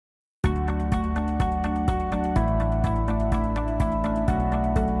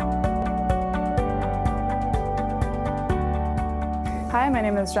Hi, my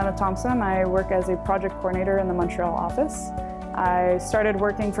name is Jenna Thompson. I work as a project coordinator in the Montreal office. I started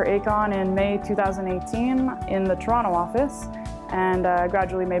working for Aecon in May 2018 in the Toronto office and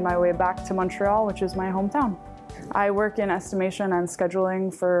gradually made my way back to Montreal, which is my hometown. I work in estimation and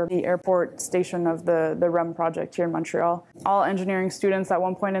scheduling for the airport station of the REM project here in Montreal. All engineering students at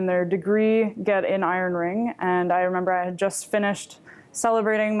one point in their degree get an iron ring, and I remember I had just finished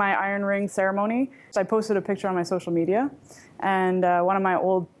celebrating my iron ring ceremony. So I posted a picture on my social media, and one of my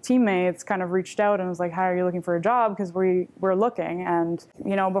old teammates kind of reached out and was like, "Hi, are you looking for a job? Because we're looking." And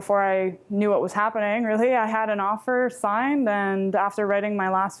before I knew what was happening, really, I had an offer signed, and after writing my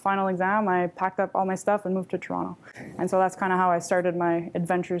last final exam, I packed up all my stuff and moved to Toronto. And so that's kind of how I started my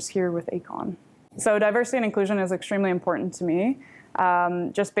adventures here with Aecon. So diversity and inclusion is extremely important to me.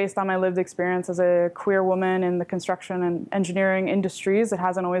 Just based on my lived experience as a queer woman in the construction and engineering industries, it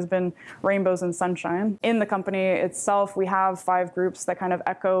hasn't always been rainbows and sunshine. In the company itself, we have 5 groups that kind of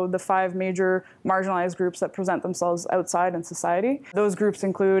echo the 5 major marginalized groups that present themselves outside in society. Those groups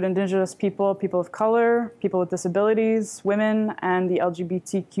include Indigenous people, people of color, people with disabilities, women, and the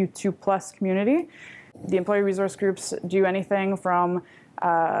LGBTQ2+ community. The employee resource groups do anything from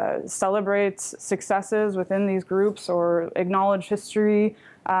celebrate successes within these groups or acknowledge history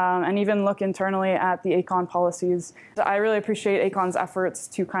and even look internally at the Aecon policies. I really appreciate Aecon's efforts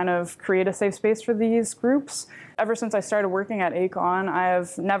to kind of create a safe space for these groups. Ever since I started working at Aecon, I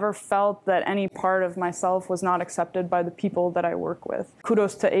have never felt that any part of myself was not accepted by the people that I work with.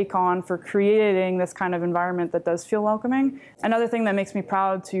 Kudos to Aecon for creating this kind of environment that does feel welcoming. Another thing that makes me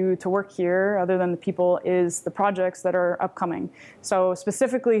proud to work here, other than the people, is the projects that are upcoming. So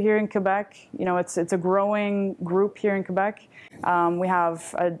specifically here in Quebec, it's a growing group here in Quebec. We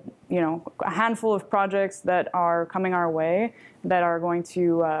have a handful of projects that are coming our way that are going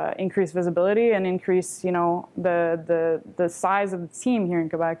to increase visibility and increase, the size of the team here in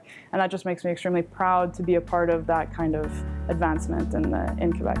Quebec, and that just makes me extremely proud to be a part of that kind of advancement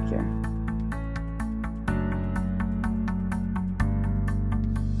in Quebec here.